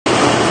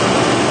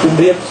ជំ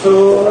រាបសួ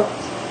រ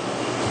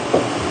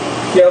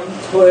ខ្ញុំ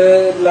ធ្វើ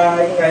ឡើ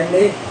ងថ្ងៃ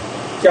នេះ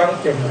ចង់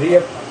ជំរា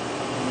ប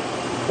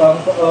បង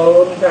ប្អូ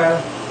នថា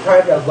ហេ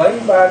តុអ្វី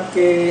បាន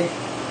គេ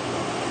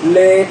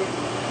លេខ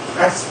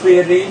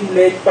aspirin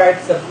លេខ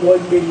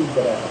81 មីលី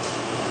ក្រាម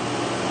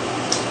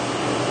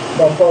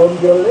បងប្អូន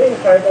យល់ទេ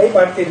ហេតុអី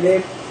បានគេលេ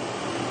ខ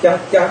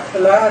ចាស់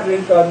ខ្លះឬ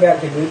ក៏អ្នក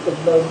ជំងឺទំ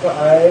នោរផ្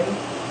អែម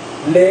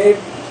លេខ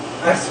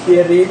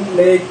aspirin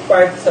លេខ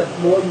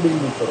81 មី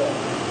លីក្រាម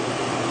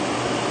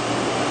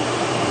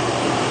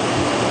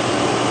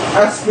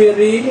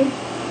aspirin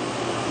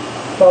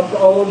បងប្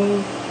អូន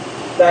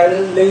ដែល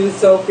ឮ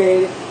សូរគេ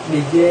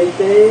និយាយ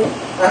ទេ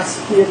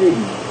aspirin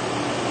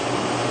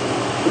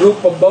រូប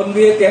មន្ត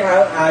វាគេហៅ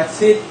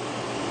acid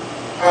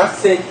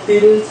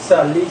acetyl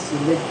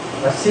salicylic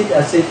acid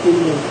acetyl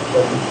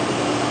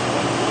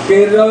គេ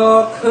រ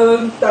កឃើញ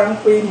តាំង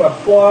ពី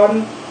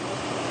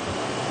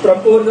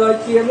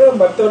1900ជាង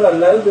មកទល់ឥ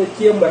ឡូវវា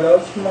ជាង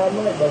100ឆ្នាំ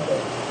ហើយបងប្អូ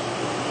ន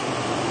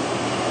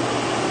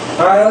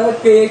ហើយ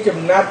គេចំ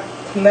ណាត់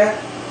ថ្នាក់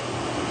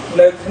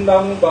នៅក្នុ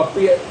ងប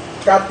ពាក្យ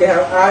កាត់គេ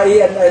ហៅ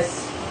INS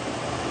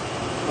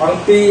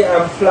anti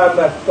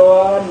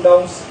inflammatory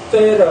non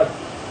steroid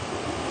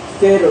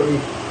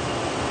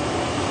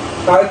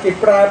ហើយគេ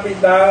ប្រើពី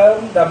ដើម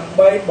ដើម្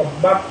បីបំ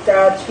បត្តិ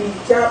ការឈឺ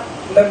ចាប់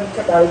និង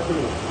ក្តៅខ្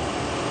លួន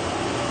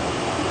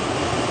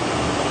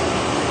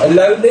ឥ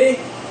ឡូវនេះ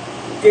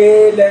គេ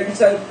លែង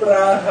សូវប្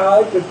រើហើយ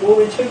ពីព្រោះ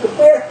វាឈឺកា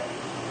ពះ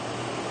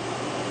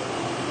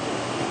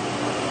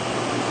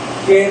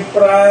គេ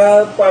ប្រើ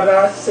ប៉ា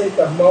រ៉ាសេ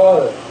តាមុល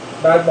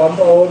ដែលបង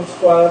ប្អូនស្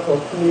គាល់គ្រ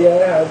ប់គ្នា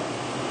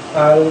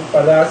ហើយ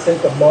ប៉ារ៉ាសេ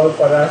តាមុល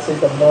ហ្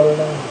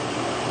នឹង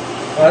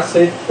អា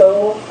សេតូ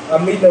អា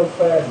មីណូហ្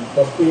វេនប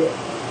ពាក្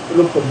យ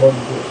រូបមន្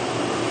តទៀត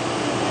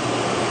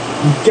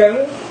អញ្ចឹង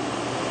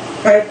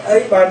ហេតុអី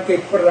បានគេ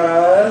ប្រើ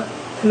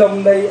ក្នុង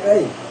ន័យអី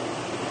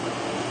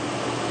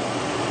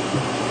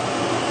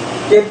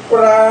គេ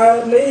ប្រើ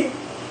នេះ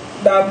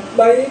ដើម្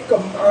បី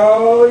កុំ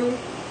ឲ្យ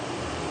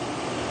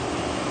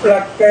ផ្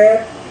លាកេត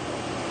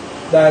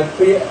ដែល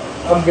ពាក្យ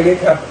អង់គ្លេស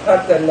ថា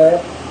platelet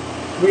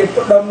វា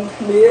ផ្ដុំ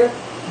គ្នា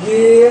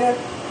វា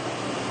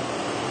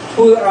ធ្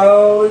វើឲ្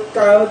យ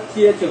កើត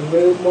ជាជំ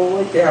ងឺមួយ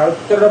គេហៅ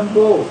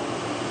trombo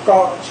ក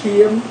កឈា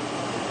ម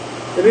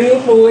ឬ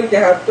មួយគេ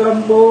ហៅ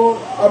trombo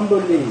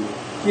emboly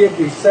ជា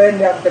ពិសេស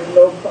អ្នកទឹក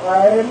នោមផ្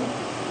អែម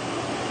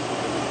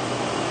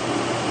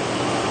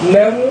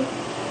និង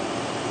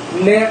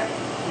អ្នក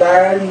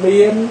ដែល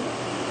មាន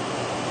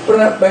ប្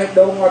រេះបេះ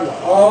ដូងអត់ល្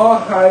អ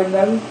ហើយ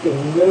នឹងជំ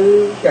ងឺ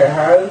គេ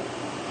ហៅ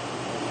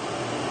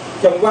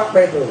ចង្វាក់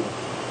បេះដូង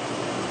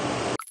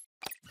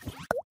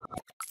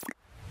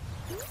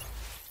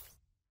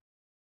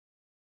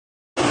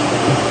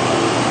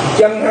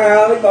ចឹងហើ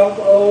យបង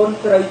ប្អូន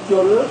ត្រូវយ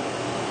ល់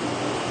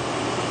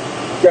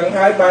ចឹង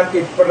ហើយបាន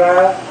គេប្រើ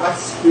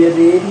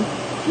aspirin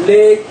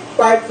លេខ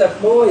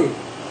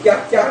81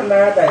ចាស់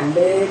ណាដែល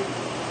លេខ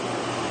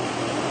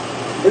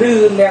ឬ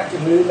អ្នក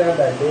ជំងឺណា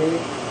ដែលលេខ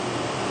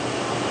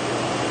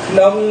ក្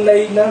នុងន័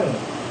យហ្នឹង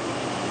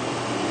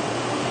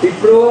ពី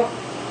ព្រោះ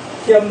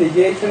ខ្ញុំនិ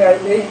យាយថ្ងៃ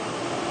នេះ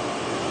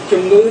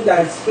ជំងឺដែ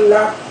លស្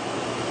លាប់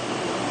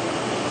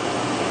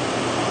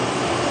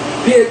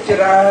ភាគច្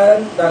រើន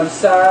ដោយ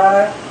សារ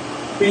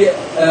ពាក្យ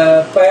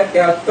ពេទ្យ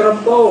គេ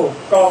trombo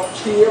កក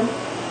ឈាម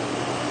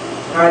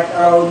អាច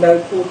ឲ្យនៅ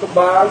ខួរក្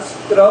បាល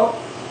stroke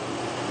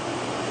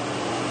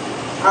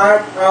អា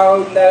ចឲ្យ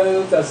នៅ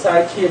សរសៃ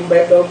ឈាម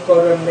បេះដូង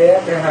coronary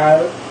គេហៅ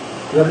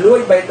រលួយ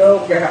បេះដូង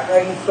គេហៅ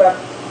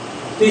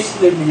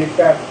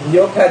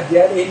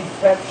myocardial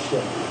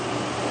infection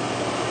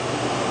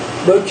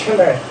ដូច្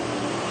នេះ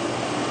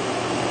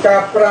កា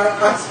រប្រើ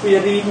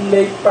aspirin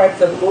លេខ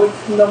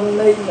81ក្នុង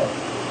ន័យនេះ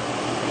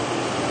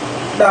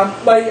ដើម្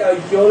បីឲ្យ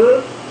យល់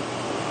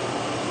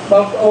ប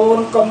ងប្អូន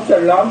កុំច្រ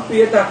ឡំពា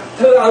ក្យថា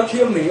ធ្វើឲ្យ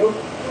ឈាមរាវ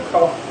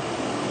ខុស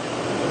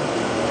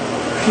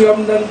ខ្ញុំ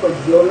នឹងប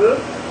ញ្យល់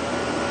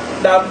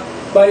ដើម្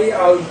បី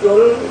ឲ្យយ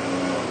ល់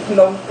ក្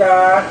នុង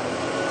ការ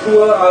ធ្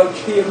វើឲ្យ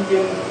ឈាម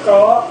យើងក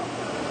ក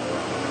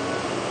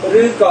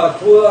ឬក៏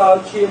ធ្វើឲ្យ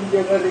ឈាម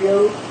យើងរា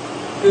វ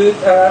គឺ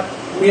ថា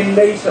មាន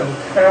ន័យសំ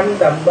ខាន់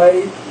ដើម្បី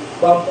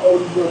បងប្អូ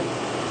នយល់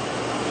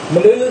ម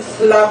នុស្ស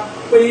ស្លាប់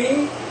ពី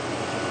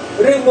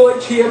រឬមួយ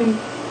ឈាម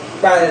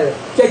ដែល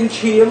ចេញ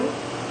ឈាម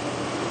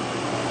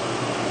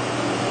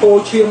ពោ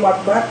ឈាមអ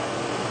ត់បាត់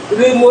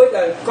ឬមួយ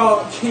ដែលកក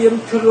ឈាម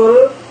ជ្រុល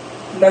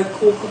នៅ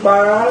ខួរក្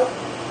បាល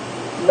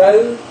នៅ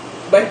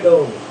បេះដូ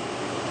ង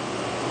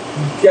អ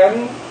ញ្ចឹង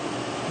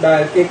ដែ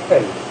លគេឃើ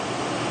ញ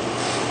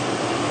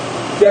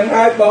ចឹង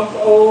ហើយបង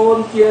ប្អូន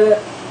ជា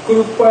គ្រូ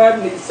ពេទ្យ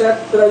និស្សិត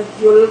ត្រូវ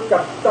យល់ក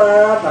ត្តា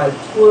ដែល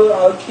ធ្វើ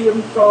ឲ្យឈាម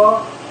កក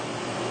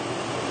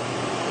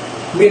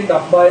មាន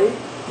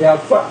13គេ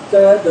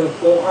factor de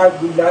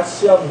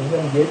coagulation នឹ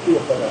ងនិយាយពី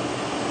ប៉ុណ្ណឹង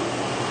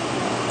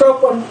ក៏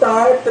ប៉ុន្តែ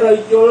ត្រូវ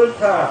យល់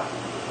ថា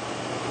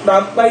ដើ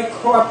ម្បី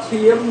ខាត់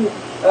ឈាម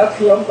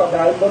ខ្ញុំក៏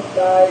ដែរមុត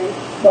ដែរ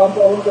បង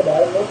ប្អូនក៏ដែ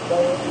រមុត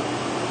ដែរ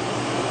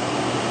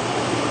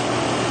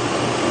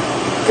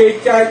គេ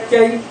ចែក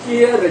ចេញជា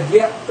រ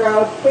យៈកា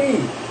ល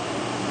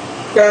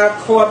2 ការ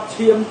ខាត់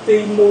ឈាមទី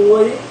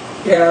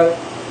1គេ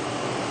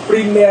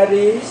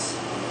primaries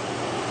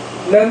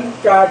និង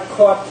ការ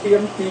ខាត់ឈា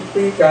មទី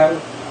2កើត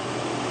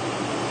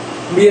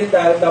មាន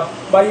តែ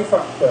13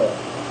 factor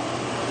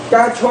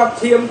ការឆាត់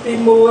ឈាមទី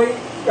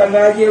1កាល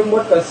ណាយើងមុ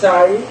តសរ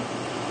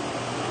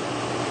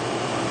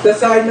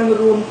សៃនឹង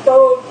រួម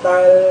តូច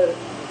ដែល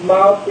ម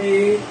កពី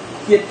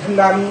ជាតិថ្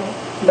នាំ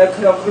នៅ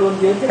ក្នុងខ្លួន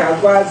យើងគេហៅ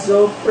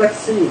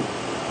vasopressin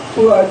ធ្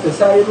វើឲ្យសរ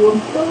សៃរួម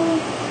តូច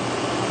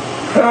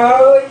ហើ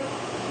យ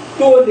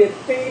តួនា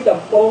ទីដំ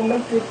បូងហ្នឹ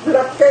ងគឺ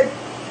plaquet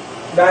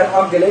ដែលអ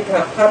ង់គ្លេសគេ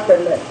ហៅ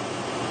platelet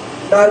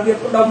ដែលវា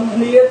ផ្ដុំគ្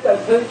នាទៅ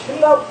ធ្វើឆ្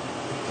លុប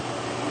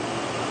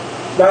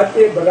ដែល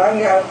ជាបារាំង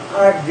ហៅ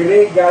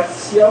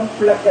aggregation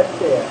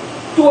plaquetaire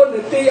តួ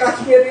នាទី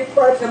aspirin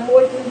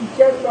 81គឺអញ្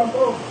ចឹងបងប្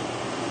អូន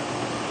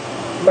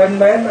មិន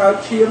មែនឲ្យ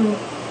ឈាម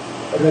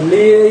រ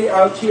លាយ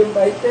ឲ្យឈាម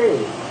អីទេ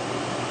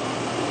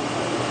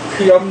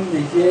ខ្ញុំ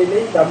និយាយ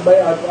នេះដើម្បី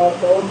ឲ្យបង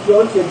ប្អូនយ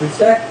ល់ជាពិ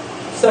សេស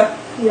សិស្ស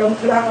ខ្ញុំ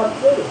ខ្លះអត់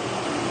យល់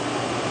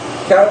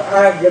ចៅ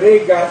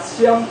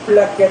aggregation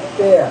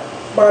plaquetaire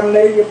បាន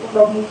ន័យវាផ្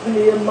ដុំគ្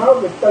នាមក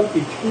វាទៅ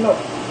ជាឆ្នុក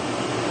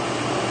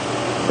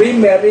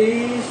primary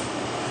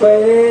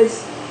phase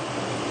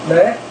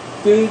ណា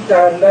គឺ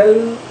តែនៅ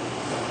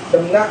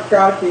ដំណាក់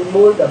កាលទី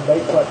1ដើម្បី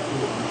ខាត់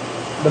ឈាម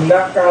ដំណា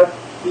ក់កាល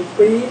ទី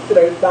2ត្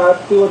រូវដើរ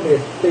តួនា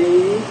ទី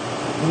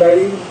នៃ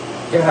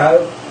គេហៅ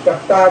ក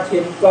ត្តាឈា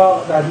មកក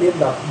ដែលមាន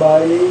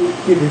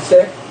13ជាពិ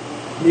សេស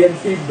មាន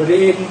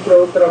fibrin,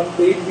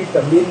 prothrombin,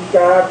 vitamin K,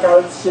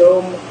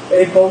 calcium,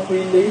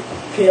 hemophili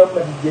ខ្ញុំ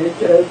មិននិយាយ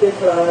ជ្រៅទេ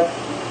ខ្លាច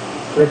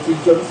ប្រជា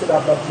ជនស្ដា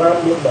ប់អត់បាន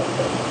មាន10អ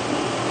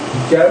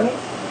ញ្ចឹង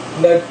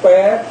នៅ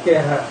ពេទ្យគេ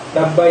ហៅ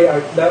ដើម្បីឲ្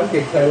យដឹង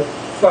គេហៅ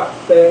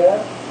factor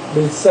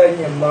de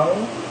saignement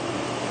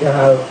គេ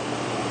ហៅ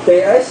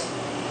TS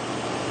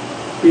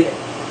ពាក្យ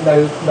នៅ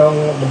ក្នុង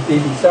មន្ទីរ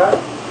វិទ្យា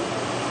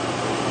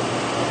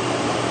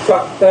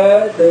factor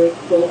de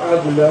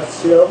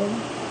coagulation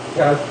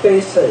គេហៅ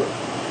TC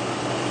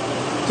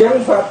ចឹង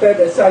factor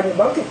de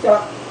saignement គេចា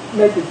ក់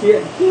នៅជា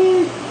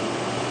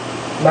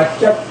មក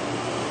ចាប់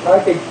ហើយ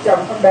គេចាំ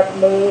ផ្ដាត់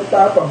មើល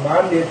តើប្រមា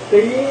ណនា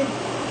ទី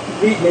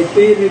វិនា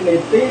ទីឬនា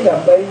ទីដើ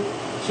ម្បី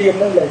ឈាម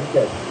នឹងលែង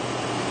ចេញ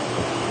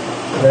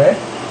ណា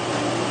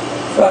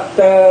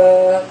factor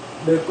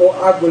de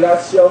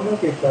coagulation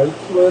គេត្រូវ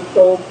ធ្វើ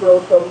តូប្រូ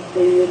តុំ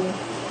ទីន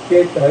គេ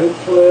ត្រូវ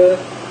ធ្វើ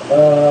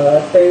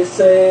TC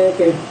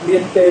គេមា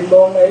នទេ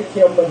ម៉ងអីខ្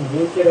ញុំមិន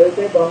និយាយជ្រៅ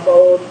ទេបងប្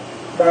អូន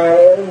ដែ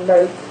លនៅ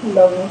ក្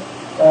នុង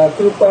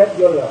គ្រូពេទ្យ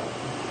យល់អ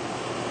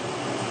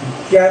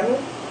ញ្ចឹង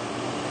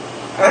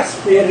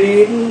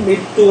aspirin មា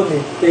នតួ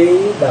នាទី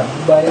ដើ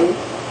ម្បី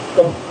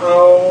កុំឲ្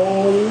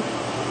យ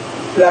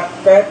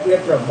plaquetវា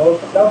ប្រមូល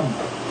ផ្ដុំ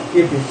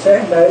ជាពិសេស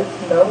នៅ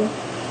ក្នុង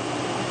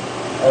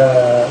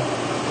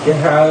គេ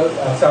ហៅ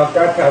អក្សរ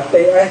កាតហៅ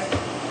TS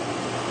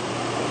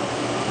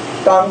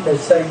តង់ទៅ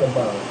សេងម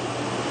ក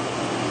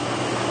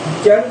អ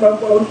ញ្ចឹងបង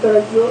ប្អូនត្រូ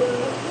វយល់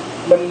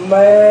មិន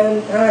មែន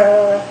ថា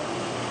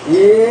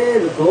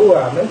លោកគ្រូ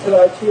អានឹងធ្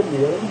វើឲ្យឈាម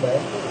រាវមិនមែ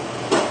ន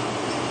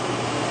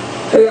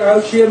ធ្វើឲ្យ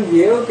ឈាម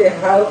រាវគេ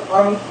ហៅ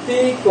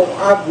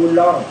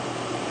anticoagulant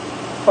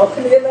ខុស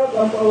គ្នាណាប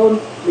ងប្អូន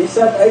និស្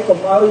សិតអីកុំ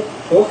ឲ្យ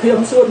ព្រោះខ្ញុំ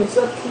សួរនិស្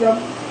សិតខ្ញុំ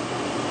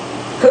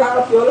ខ្លះអ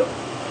ត់យល់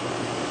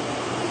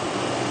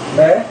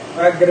ណែ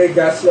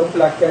aggregation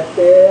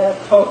plaquetaire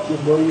ខុសជា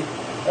មួយ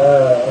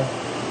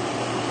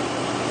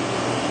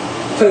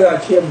ធ្វើឲ្យ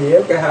ឈាមរាវ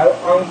គេហៅ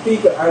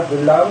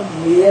anticoagulant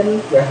មាន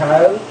គេហៅ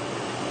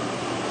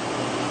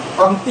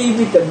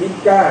antivitamin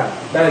K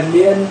ដែល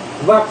មាន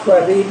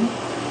warfarin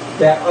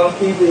ដែល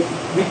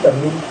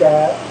antivitamin K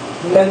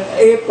និង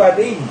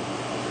heparin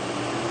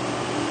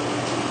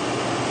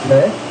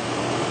ណា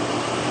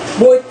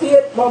មួយទៀ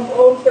តបងប្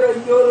អូនត្រូវ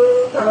យល់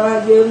ថា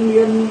យើង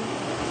មាន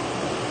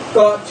ក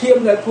កឈាម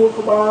នៅខួរ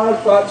ក្បាល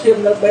កកឈាម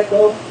នៅបេះ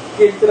ដូង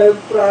គេត្រូវ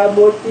ប្រើ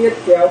មួយទៀត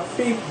គេហៅ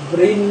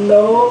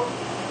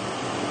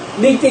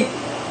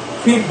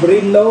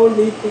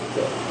fibrinolytic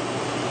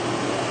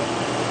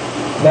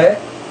ណា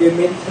គេ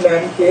មានថ្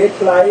នាំគេ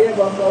ថ្លៃ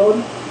បងប្អូន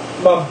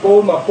បំពូល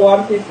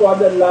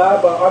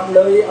$1000 បើអត់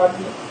លុយអត់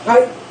ហើ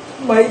យ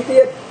ថ្មី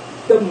ទៀត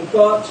ទឹមក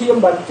កឈាម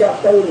បានចាក់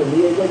ទៅរ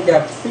លាយវិញយ៉ា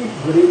ង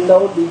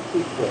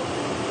fibrinolytic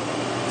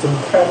សំ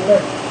ខាន់ណា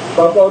ស់ប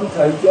ងប្អូនត្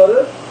រូវយ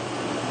ល់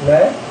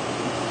ណា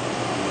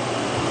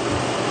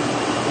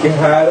គេ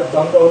ហៅប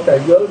ងប្អូនត្រូ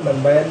វយល់មិន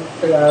មែន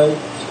ធ្វើឲ្យ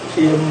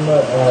ឈាម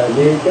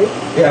លាយទេ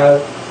គេហៅ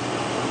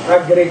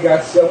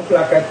aggregation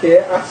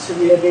plaquetaire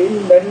aspirin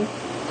និង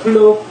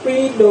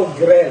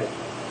clopidogrel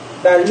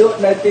ដែលលក់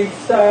នៅទី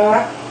ផ្សារ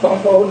បង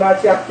ប្អូនណា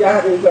ចាស់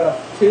ឬក៏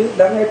ឈឺ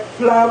ដឹងឯ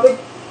Flavic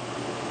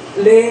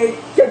លេខ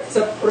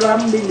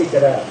75 មីលី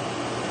ក្រាម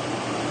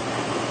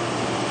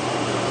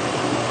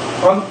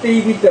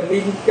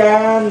antivitamin K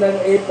និង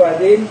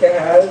heparin គេ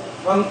ហៅ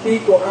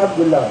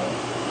anticoagulant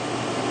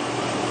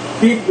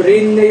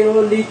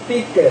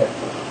fibrinolytic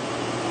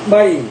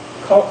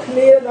 3ខុសគ្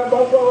នាណាប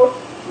ងប្អូន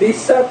និ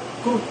ស្សិត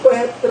គ្រូពេ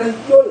ទ្យត្រូវ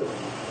យល់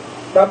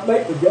ដើម្បី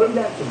បញ្យល់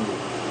អ្នកជំនាញ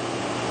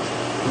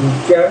អ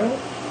ញ្ចឹង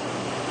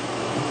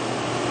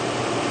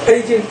ហើយ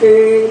ជាងគេ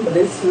ម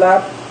នុស្សស្លា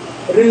ប់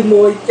ឬ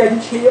មួយចេញ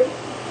ឈាម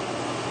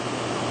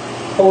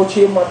ហូរ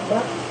ឈាមអត់បា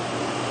ត់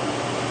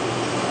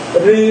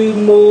ឬ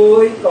មួ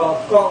យក៏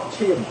កក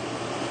ឈាម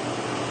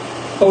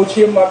ហូរ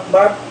ឈាមអត់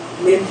បាត់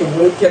មានជំ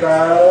ងឺច្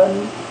រើន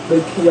ដូ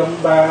ចខ្ញុំ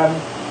បាន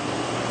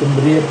ជ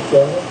ម្រាប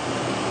ចឹង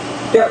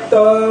តាក់ទ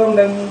ង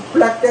នឹងផ្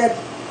លាកេត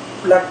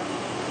ផ្លាក់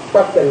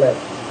បាត់លេត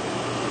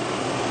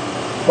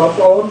បង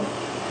ប្អូន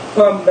ធ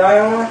ម្មតា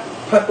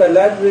ផាត់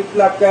លេតឬផ្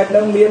លាកេត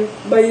នឹងមាន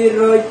 300,000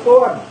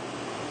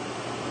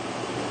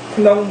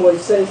 ក្នុង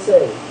1 cc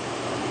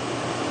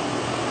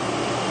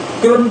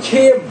គ្រុន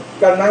ឈាម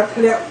កាលណា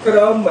ធ្លាក់ក្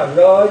រោម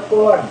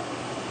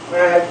 100,000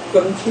 អាចគ្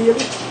រុនឈាម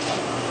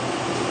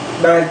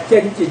ដែលចេ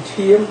ញជា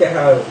ឈាមទៅ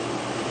ហើយ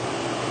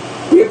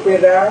វាពេល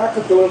ណាក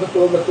ទួល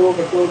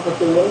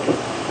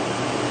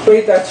ពេ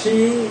តា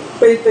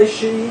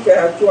ស៊ីគេ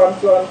ហៅជាន់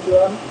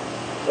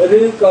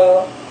ឬក៏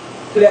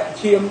ធ្លាក់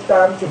ឈាម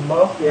តាមច្រ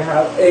មុះគេហៅ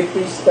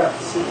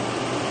epistaxis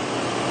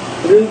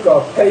ឬក៏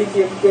ភ័យ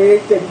ជាងគេ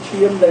ចេញ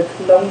ឈាមនៅ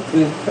ក្នុងគ្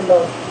រឿងក្នុ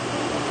ង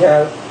គេហៅ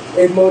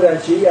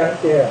hemorrhagie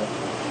interne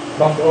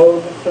បងប្អូន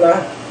ខ្លះ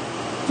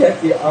ចេះ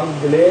ជាអង់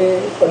គ្លេស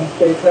ប៉ុន្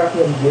តែខ្លះខ្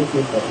ញុំនិយាយ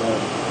ជាបាលី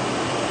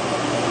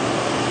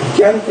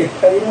ចឹងគេ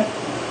ភ័យណា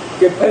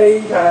គេភ័យ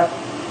ថា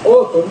អូ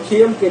គ្រុន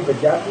ឈាមគេប្រ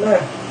យ័ត្នណា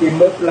គេ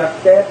មើលផ្លា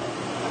កេត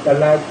កាល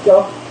ណា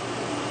ចុះ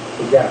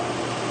ប្រយ័ត្ន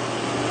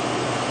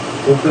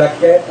ព្រោះផ្លា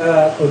កេត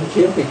គ្រុន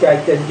ឈាមគេចែក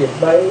ចេញជា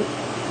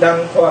3ដាំង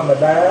ធម្ម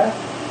តា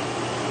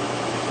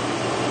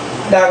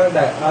ដាំង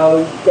ដែលឲ្យ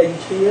ចេញ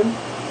ឈាម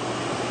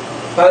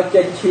ហើយ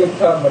ចេញឈាម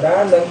ធម្មតា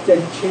និងចេ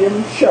ញឈាម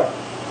shock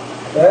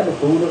តែលោក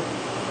គ្រូ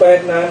ពេ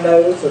ទ្យណានៅ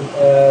សង្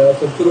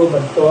គ្រោះ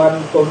មិនទាន់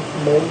កូន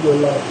ក្មេងយ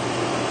ល់ឡើយ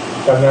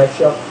កាលណា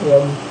shock ខ្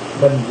ញុំ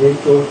មិននិយាយ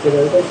ចូលជ្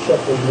រៅទេ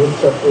shock មាន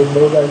shock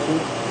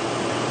hemorrhagic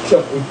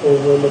shock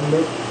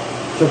hypovolemic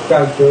shock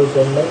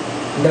cardiogenic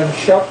និង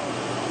shock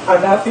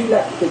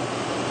anaphylactic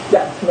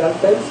ចាក់ថ្នាំ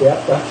ទៅស្រា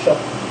ប់តែ shock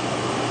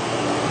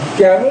អញ្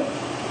ចឹង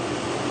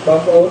បង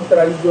ប្អូនត្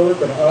រូវយល់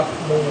ទាំងអស់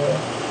គ្នា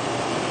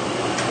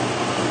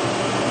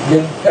យើ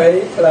ងភ័យ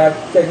ខ្លាច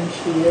ចេញ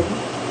ឈាម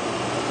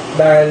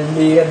ដែល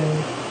មាន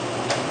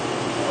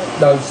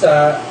ដោយសា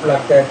រផ្លា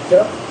កេត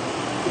ចុះ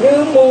ឬ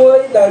មួយ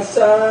ដោយ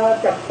សារ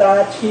កត្តា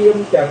ឈាម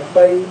ទាំង3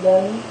ហ្នឹ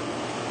ង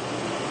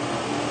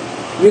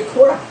វាខ្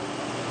វះ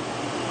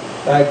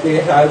តែគេ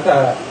ហៅថា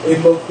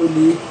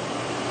hemophilia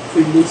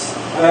philis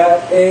A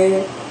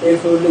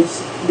ephilis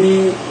B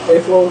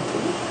ephilis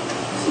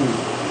C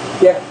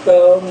តាក់ទ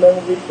ងនឹង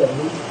វីតា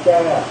មីន K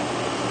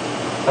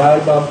ហើយ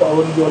បងប្អូ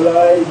នយល់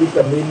ហើយវី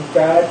តាមីន K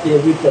ជា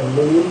វីតា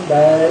មីន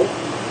ដែល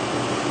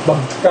ប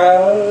ង្កើ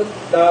ត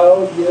ដោយ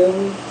យើង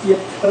ជា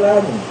តិខ្លា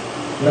ញ់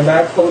មិនណា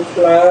ខូច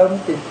ខ្លាំង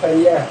ទីភ័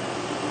យ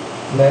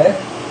ណា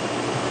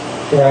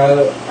គេ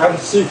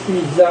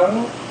insuffisant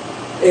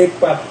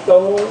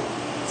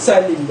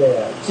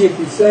hepatocellulaire ជា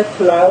ពិសេស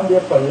ខ្លាំងវា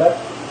ផលិត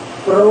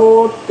ប្រូ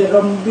តេ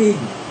រ៉ុមប៊ីន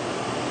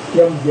ខ្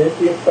ញុំនិយាយ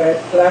ពីពេទ្យ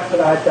ខ្លះខ្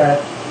លាចតែ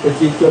ប្រ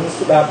ជាជន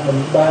ស្ដាប់មិន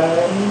បា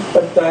ន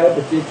ប៉ុន្តែ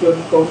ប្រជាជន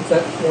កូនសិ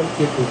ស្សខ្ញុំ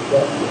ជាពិ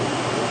សេស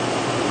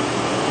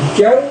អញ្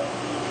ចឹង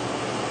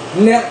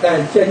អ្នកដែ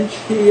លចេញ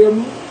ឈាម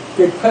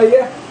គេភ័យ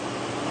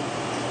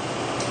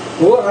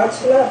ព្រោះអាច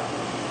ស្លាប់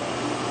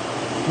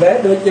ណែ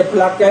ដូចជាផ្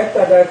លាកេត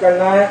តែដល់កាល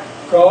ណា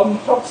ក្រោម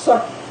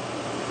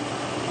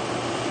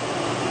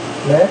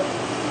60ណែ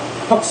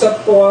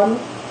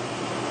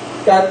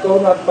60,000ការកូ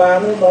នអត់បាន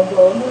ទេបងប្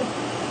អូន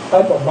ហើ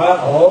យបបាក់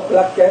ផ្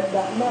លាកេត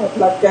ដាក់មក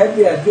ផ្លាកេត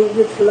វាអាយុ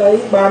វាខ្លី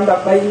បាន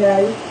13ថ្ងៃ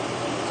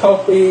ខុស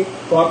ពី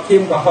គ្រាប់ឈា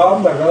មក្រហម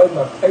120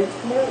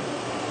ថ្ងៃ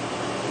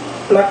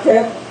ផ្លាកេ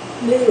ត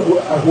នេះរ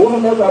ស់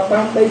នៅបា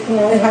ន3ថ្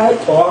ងៃហើយ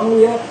ត្រង់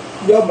វា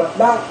យកមក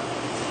ដាក់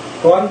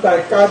គ្រាន់តែ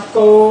កើត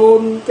កូ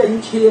នចេញ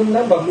ឈាមហ្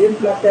នឹងបើមាន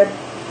ផ្លាកេត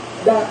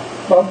ដាក់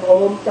បងប្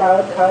អូនកើ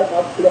តហើយអ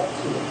ត់ធ្លាក់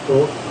ឈាមព្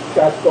រោះ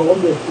កើតកូន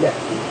វាធ្លាក់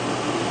ឈាម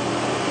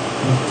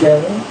អញ្ចឹ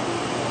ង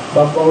ប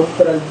ងប្អូន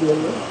ត្រូវយ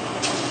ល់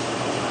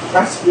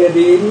អាស្ពី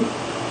រីន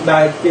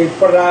ដែលគេ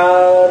ប្រើ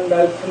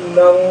នៅក្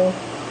នុង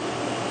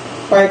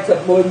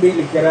81 មី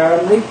លីក្រាម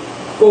នេះ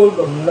គោល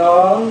បំណ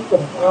ង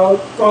កុំឲ្យ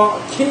កក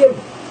ឈាម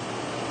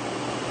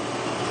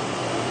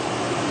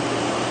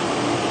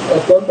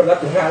កូនប្រឡា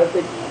ក់ចង្ហា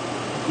តិច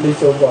លី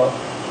ចូលបង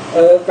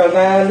កាល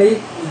ណានេះ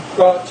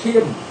កកឈា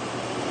ម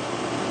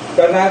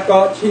កាលណាក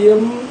កឈាម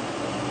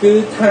គឺ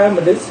ថាម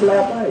នុស្សស្លា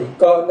ប់ហើយ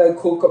កកនៅ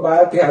ខួរក្បា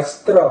លគេហៅ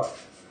stroke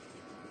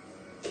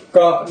ក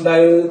កនៅ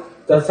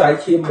សរសៃ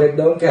ឈាមបេះ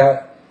ដូងគេហៅ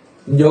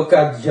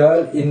myocardial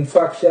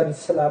infarction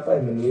ស្លាប់ហើយ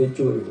មិនងាយ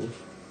ជួយ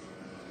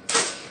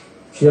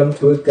ខ្ញុំ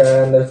ធ្វើការ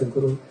នៅសង្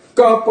គ្រោះ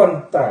ក៏ប៉ុ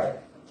ន្តែ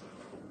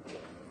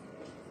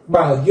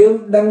បើយើង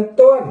ដឹង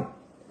ទាន់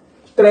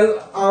ត្រូវ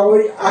ឲ្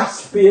យអា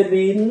ស្ពី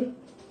រីន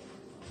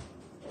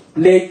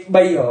លេខ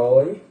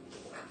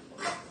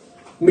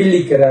300មី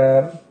លីក្រា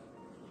ម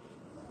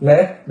ណា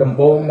ដំ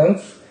បូងហ្នឹង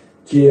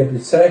ជា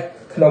ពិសេស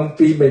ក្នុង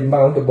 2-3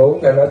 ម៉ោងដំបូង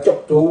កាលណាចុក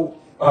ទូ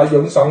ឲ្យយើ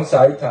ងសង្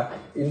ស័យថា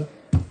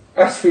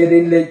អាស្ពីរី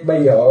នលេខ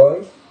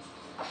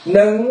300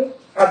និង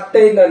អា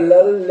តេណា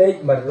លិលលេខ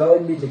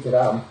100មីលីក្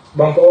រាម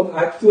បងប្អូន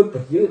អាចជួយប្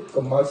រយុទ្ធ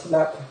កុំឲ្យស្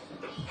លាប់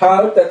ហើ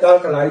យទៅដល់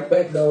កន្លែង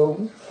បេះដូង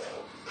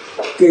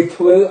គេ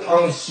ធ្វើ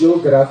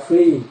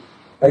angiography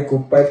ហើយគ្រូ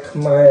ពេទ្យខ្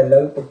មែរឥ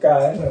ឡូវបកកែ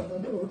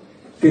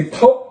គេធ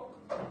ប់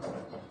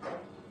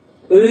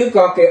ឬ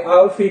ក៏គេឲ្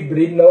យ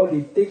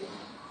fibrinolytic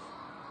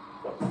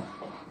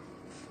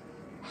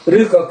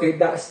ឬក៏គេ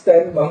ដាក់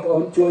stent បងប្អូ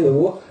នជួយរ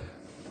ស់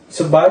ស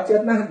ប្បាយចិ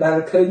ត្តណាស់ដែល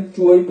ឃើញ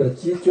ជួយប្រ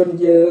ជាជន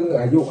យើង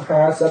អាយុ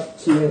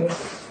50ជាង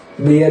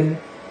មាន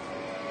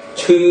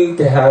ឈឺ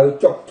គេហៅ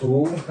ចុកទ្រូ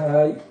ងហើ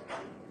យ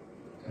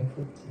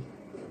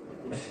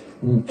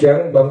អញ្ចឹង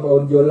បងប្អូ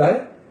នយល់ហើយ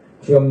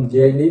ខ្ញុំនិ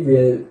យាយនេះ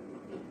វា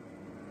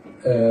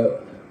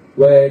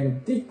វែង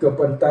តិចក៏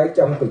ប៉ុន្តែច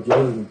ង់បញ្យ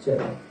ល់អញ្ចឹ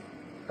ង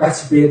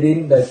aspirin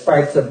ដែល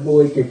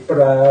81គេប្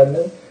រើហ្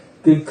នឹង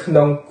គឺក្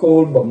នុងគោ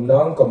លបំណ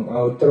ងកុំ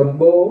ឲ្យត្រុំ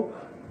បូ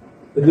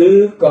ឬ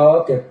ក៏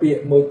គេពាក្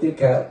យមួយទៀត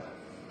ថា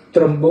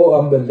ត្រុំបូ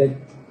អំបលិក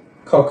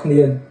ខុសគ្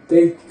នា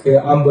តិចគឺ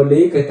អំប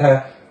លីគេថា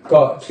ក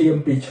ក់ឈាម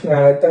ពីឆ្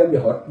ងាយទៅវា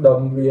រត់ដុំ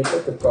វាទៅ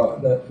កក់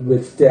នៅវា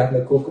ស្ទះនៅ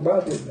គូក្បាល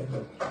ទៀត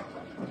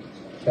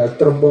តែ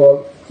ត្រុំបូ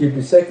ជា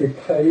ពិសេសគេ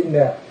ភ័យ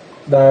អ្នក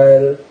ដែល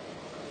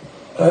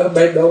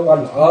បេះដូងអ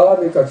ត់ល្អ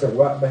ឬក៏ចង្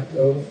វាក់បេះ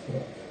ដូង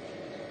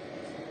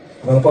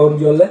បងប្អូន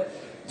យល់ទេ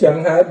ចឹង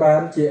ហើយបា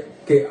នជា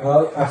គេឲ្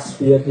យ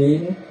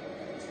aspirin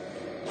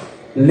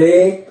លេ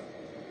ខ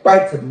81អ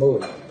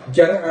ញ្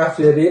ចឹង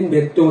aspirin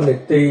មានតួនា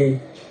ទី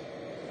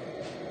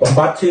បំប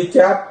ត្តិឈឺ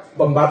ចាប់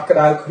បំបត្តិក្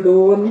តៅខ្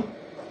លួន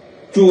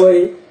ជួយ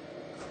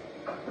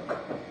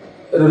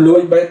រលួ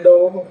យបេះ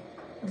ដូង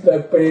ដ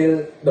ល់ពេល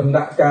ដំ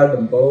ណាក់កាល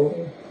ដំបូង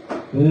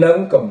និង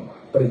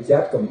ប្រយ័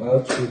ត្នកុំឲ្យ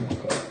ឈឺ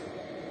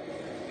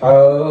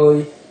ហើយ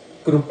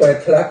គ្រូពេទ្យ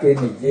ខ្លះគេ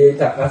និយាយ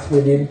ថា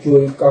aspirin ជួ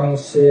យកង់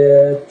សែ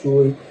ជួ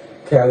យ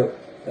ក្រៅ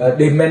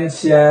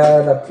dementia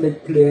ដល់ភ្លេច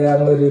ភ្លាំង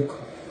ឬ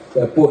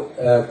ពួក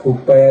គ្រូ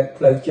ពេទ្យ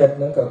ផ្លូវចិត្ត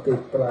ហ្នឹងក៏គេ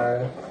ប្រើ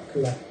ខ្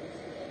លះ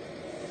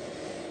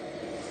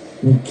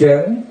អញ្ចឹ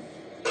ង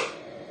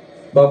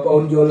បងប្អូ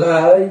នយល់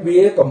ហើយ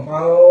វាកុំ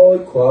ឲ្យ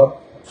គ្រាប់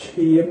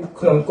ឈាម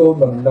ក្នុងគោល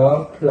បំណង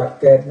ផ្លា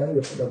កេតហ្នឹង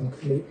វាផ្ដុំ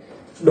គ្នា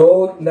ដូ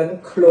ចនឹង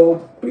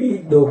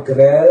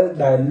clopidogrel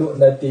ដែលលក់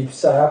នៅទីផ្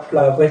សារផ្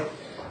លាវេស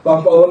បង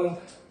ប្អូន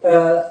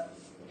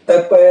ទៅ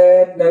ពេ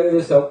ទ្យនៅ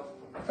ស្រុក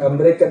អា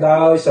មេរិកក៏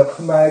ដោយស្រុក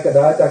ខ្មែរក៏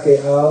ដោយតែគេ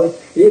ឲ្យ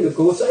លោក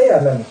គ្រូស្អី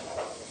អាហ្នឹង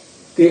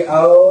គេឲ្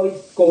យ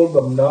គោល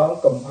បំណង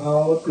កុំឲ្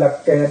យផ្លា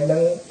កេតហ្នឹ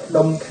ង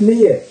ដុំគ្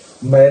នា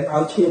មិនមែន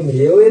ឲ្យឈាម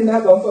រាវទេណា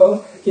បងប្អូន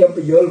ខ្ញុំប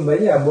ញ្យល់មិញ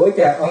អាមួយ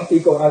គេអង់ទី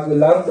កូអាហ្គូ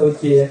ឡាំដូច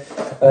ជា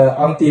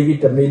អង់ទីវី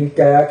តាមីន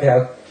K គេហៅ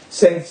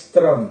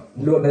Centrum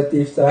លក់នៅទី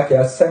ផ្សារគេ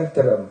ហៅ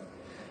Centrum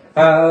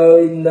ហើ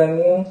យនឹង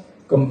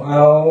កុំឲ្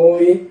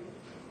យ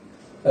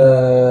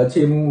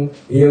ឈាម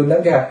រាវហ្នឹ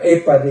ងគេហៅ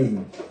Heparin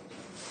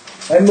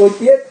ហើយមួយ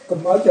ទៀតកុំ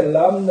ឲ្យច្រ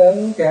ឡំនឹង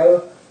គេហៅ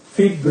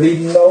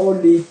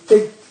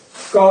Fibrinolytic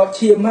ក៏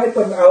ឈាមឲ្យ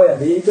ប៉ុនឲ្យអា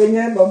នេះវិញ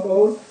ណាបងប្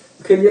អូន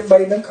គឺវា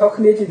3ហ្នឹងខុស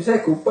គ្នាជាពិសេស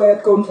គ្រូពេទ្យ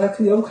កូនថា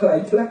ខ្ញុំខ្លាំង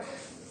ខ្លះ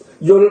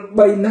យល់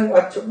3ហ្នឹងអ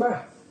ត់ច្បា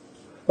ស់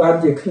បាន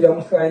ជាខ្ញុំ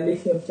ថ្ងៃនេះ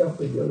ខ្ញុំចង់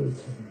បញ្យល់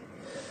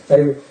ហើ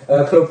យ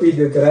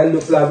clopidogrel លោ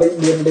កផ្លាវិញ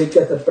មានលេខ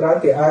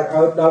75គេអាច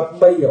ឲ្យដល់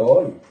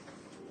300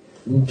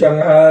អញ្ចឹង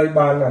ហើយ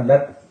បានអាណិ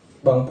ត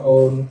បងប្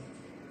អូន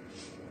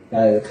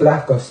ដែលខ្លះ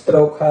ក៏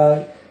stroke ហើយ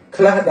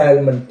ខ្លះដែល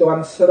មិនទា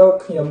ន់ស្រោក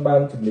ខ្ញុំបា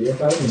នជំរាប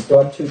ហើយមិនទា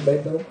ន់ឈឺបេះ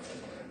ដូង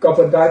ក៏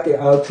ប៉ុន្តែគេ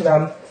ឲ្យឆ្នាំ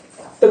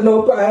ទៅនៅ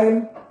ផ្អែម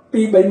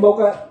2-3មុខ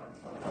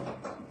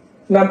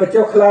ណាំបញ្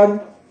ចុះខ្លាញ់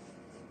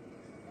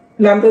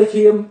ណាំទៅ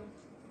ឈាម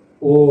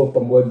អូ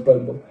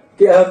6-7មុខ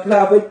គេឲ្យផ្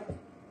លាវិច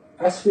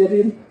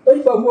aspirin អី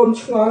បងប្អូន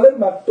ឆ្ងល់ទេ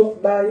បាត់ទុក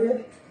ដៃ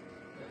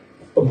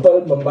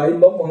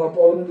7-8មុខបង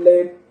ប្អូនលេ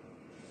ខ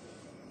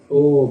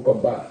អូពិ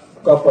បាក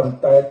ក៏ប៉ុន្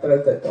តែត្រូវ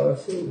តែត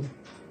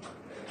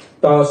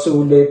ស៊ូ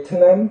លេខថ្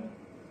នាំ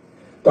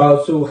ត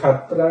ស៊ូហា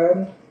ត់ប្រាណ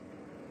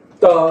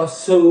ត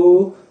ស៊ូ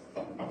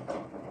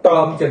ត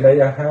មចំណី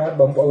អាហារ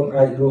បងប្អូន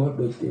អាចរស់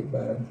ដូចគេ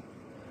បាន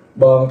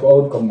បងប្អូ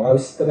នកុំឲ្យ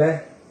stress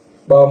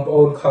បងប្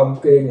អូនខំ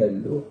គេងឲ្យ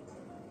លក់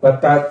បើ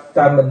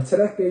តែមិន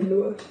stress គេល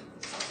ក់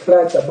ខ្លា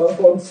ចតែបង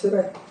ប្អូន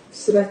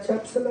stress ឆា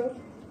ប់ស្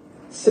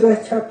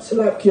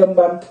លាប់ខ្ញុំ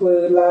បានធ្វើ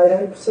live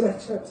ហើយ stress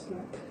ឆាប់ស្លា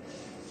ប់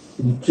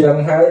អញ្ចឹង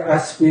ហើយ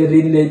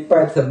aspirin លេខ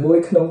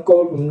81ក្នុងគោ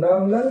លបំណង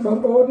ហ្នឹងបង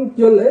ប្អូន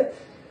យល់ទេ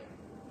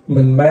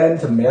មិនមែន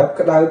សម្រាប់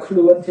ក្តៅខ្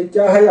លួនទេ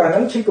ចាហើយអាហ្នឹ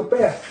ងឈឺកា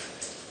ពះ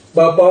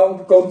បើបង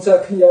កូនសិស្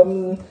សខ្ញុំ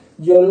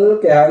យល់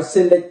គេហៅ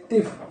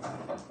selective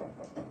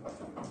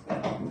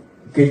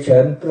គេច្រើ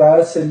នប្រើ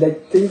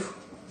selective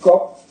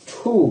COX-2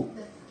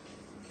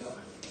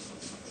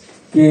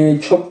 គេ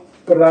ឈប់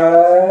ប្រើ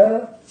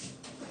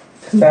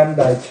ថ្នាំ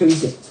ដែលឈឺ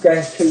ចង្កេះ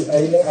ឈឺ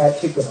អីហ្នឹងអាច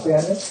ឈឺកាពះហ្នឹ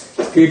ង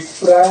គេ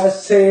ប្រើ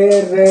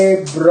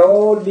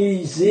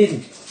cerebrolizine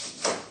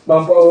ប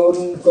ងប្អូន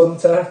កូន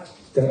សិស្ស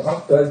ទាំងអ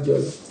ស់ត្រូវយ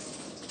ល់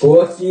ព្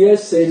រោះជា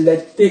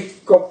selective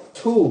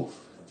COX-2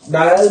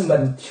 ដែលមិ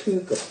នឈឺ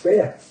កា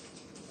ពះ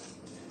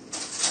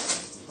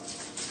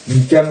អ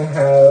ញ្ចឹង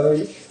ហើយ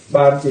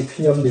បានជា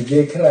ខ្ញុំនិយា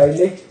យថ្ងៃ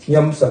នេះខ្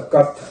ញុំសង្ក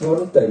ត់ធ្ង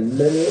ន់ទៅ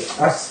លើ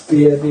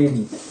aspirin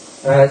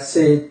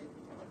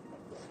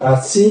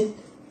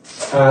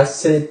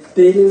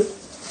acetyl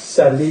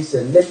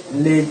salicylic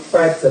លេខ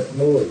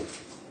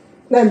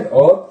81ណែអ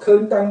ត់ឃើ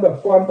ញតាំង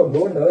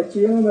1900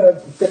ជាង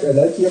គិតឥ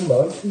ឡូវជា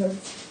100ឆ្នាំ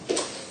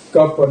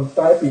ก็ผลใ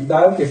ต้ปีด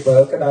าวเก็บเปิ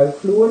ดกระดาษ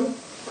คล้วน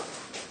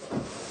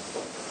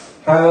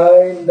หา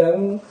ยดัง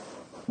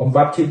บำ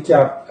บัดที่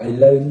จับไอ้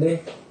เลยนี่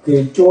คื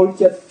อโจล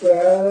จัดแปร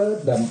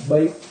ดำใบ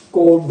โก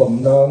ลบ่ม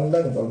นองดั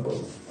งบำบัด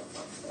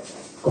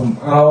กลุ่ม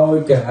เอา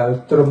จะหา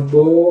ตรมโบ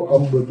อ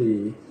มบุรี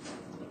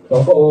บา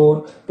งโอน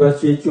ประ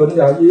ชาชนอ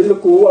ย่างนี้ลูก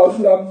กูเอา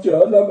นำเจอ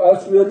น้ำอา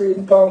สเวริน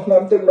พองน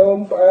ำเต็มนม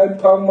ไป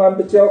พองมันไป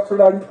เจ้าค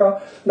ลันพอง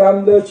น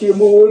ำเดือชี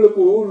มูลูก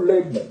กูเล่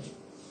น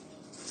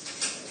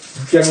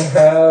จังห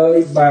าย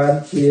บาน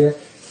เชีย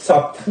สั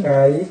บไง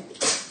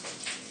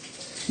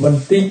มัน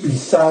ตีปี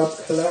ศาจ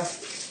คลา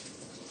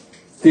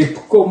ติด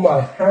กุมมา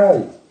ให้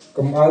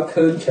กุมเอา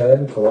คืนเชิญ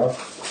ขวบ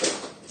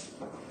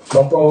บ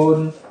างโอน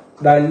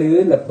ได้ลื้อ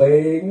ละเบ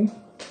ง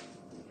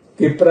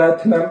กิปรา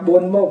ธนาบุ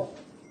ญมุก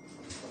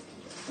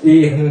อี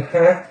หันฮ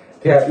ะ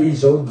แค่อี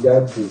โซยา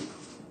ดี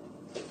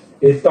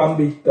อีตอม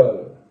บิเตอ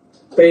ร์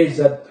เป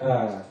ซัดอา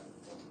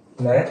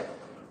นะ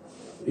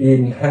อิ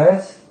นฮั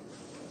ส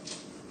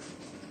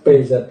เป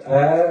ซัดอ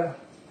า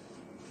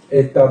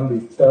อีตอมบิ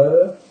เตอ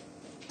ร์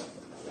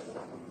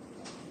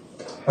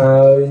หา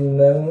ย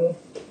นัง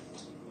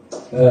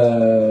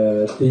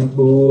ตี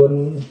บุญ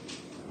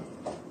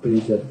เป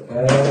ซัดอ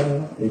า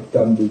อีต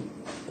อมบิ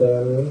เตอ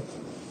ร์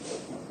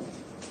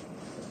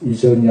อีโ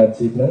ซยา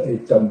ดีนังอี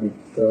ตอมบิ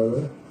เตอ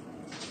ร์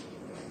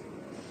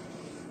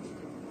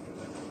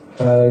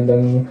hai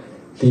nâng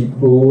thì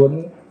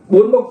bốn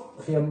lúc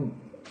xem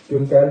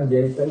chúng ta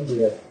về tới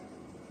về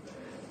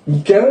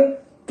chẳng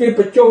cái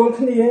bạch trôi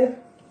thế này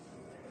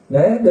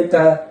nè đây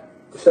ta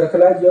sẽ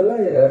khai vô lại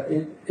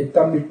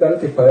tâm bị tới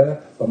thì phải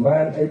ประมา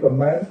ณ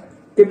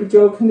cái bạch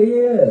trôi thế này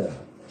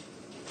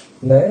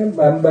nè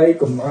bạn bay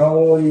cùng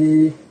ao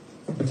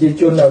chỉ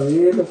chôn nào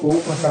đi nó cũng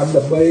còn nằm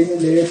đập bay nó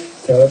lên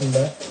chờ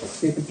nè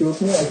cái bạch trôi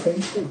thế này thấy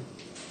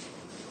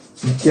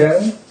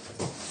chẳng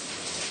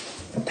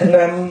thanh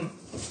năm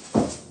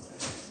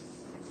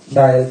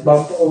đại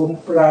bom ôn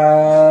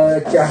pra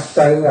cha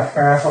tới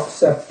hà học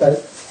sập tới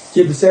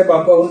chỉ sẽ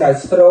bom ôn đại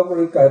stroke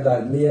rồi cả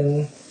đại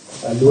miền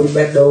đuôi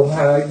bẹt đầu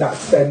hai đại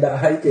tên đã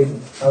hay kinh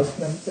áo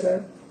năm cái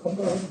không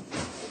có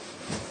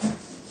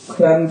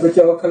khăn với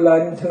cho khăn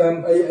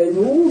năm ấy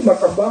mà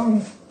cầm băng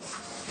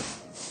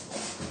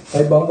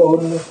hay bom ôn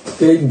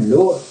kinh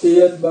lúa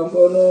tiền bom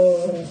ôn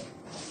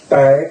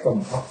té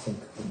cầm học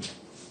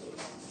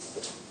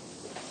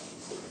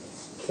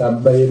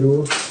làm bê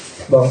luôn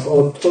bom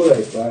ôn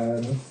thôi và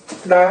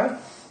đá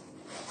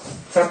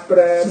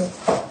aspirin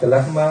từ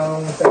lá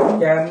mau tán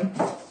nhăn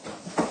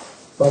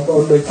bom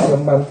ôn đôi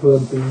chân ban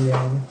thường từ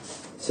nhăn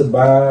sờ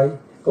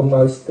không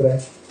mau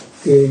stress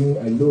kinh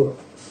ảnh luôn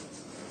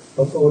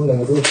bom ôn là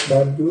luôn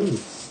ban vui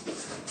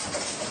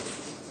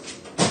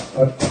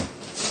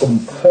cùng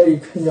thay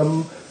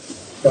nhâm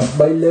đầm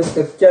bay lên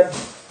thực chất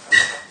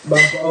bom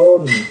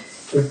ôn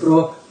từ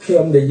pro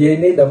phim để gì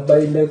nấy đầm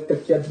bay lên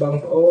thực chất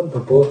bom ôn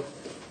pro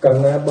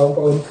cần na bom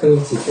ôn khơi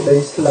chỉ cái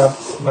đây slap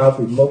mau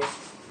bị mốc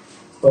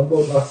bom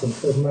ôn ở sân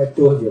khơi mai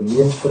chua điểm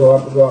miên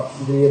crop rọ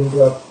liên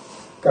rọ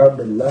cao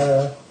đỉnh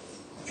la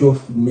chua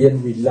miên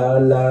vì la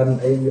lan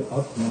ấy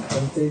ở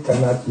không thấy cần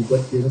na chỉ có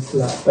tiếng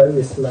slap tới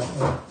vì slap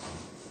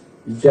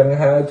chẳng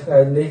hai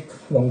ngày nay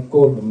nông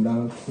côn đồng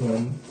đang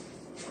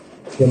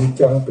nhóm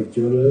trong bị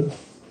chứa lớn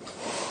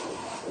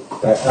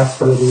tại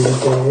aspirin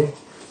thế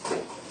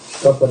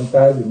có phần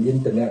tay dùng yên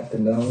tình trạng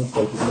tình năng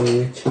của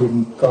chúng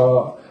chìm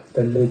co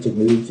tên lưu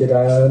chừng lưu chế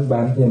ra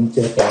bán hiểm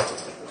chế cả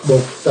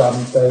bột xóm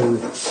từ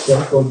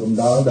trong côn vùng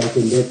đó đã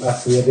từ liệt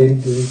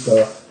aspirin từ có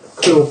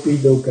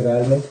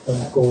clopidogrel nó trong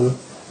côn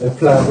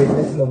flavin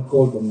nó trong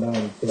côn vùng đó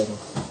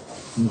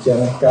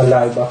chẳng cả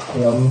lại bạc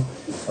nhóm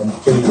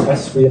từ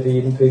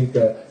aspirin từ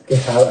cái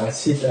hào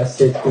acid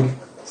acetic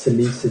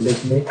salicylic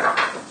này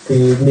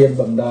từ miền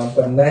bầm đàm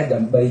phần này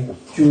đầm bay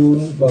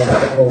chun bầm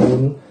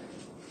ổn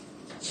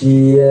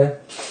chia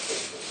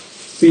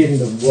pin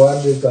đồng quan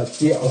rồi cả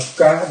chia ốc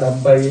cá đầm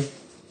bay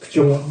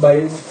chung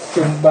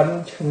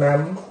bắn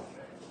nắm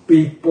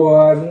pi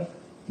pon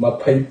mà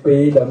pay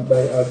pi đầm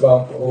bay ở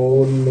bom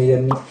ôn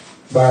miền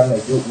ban ở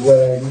dụ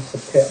quen sắp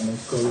hẹn một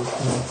câu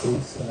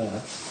xa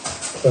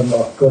tầm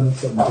ở cơn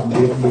chậm chậm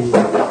đi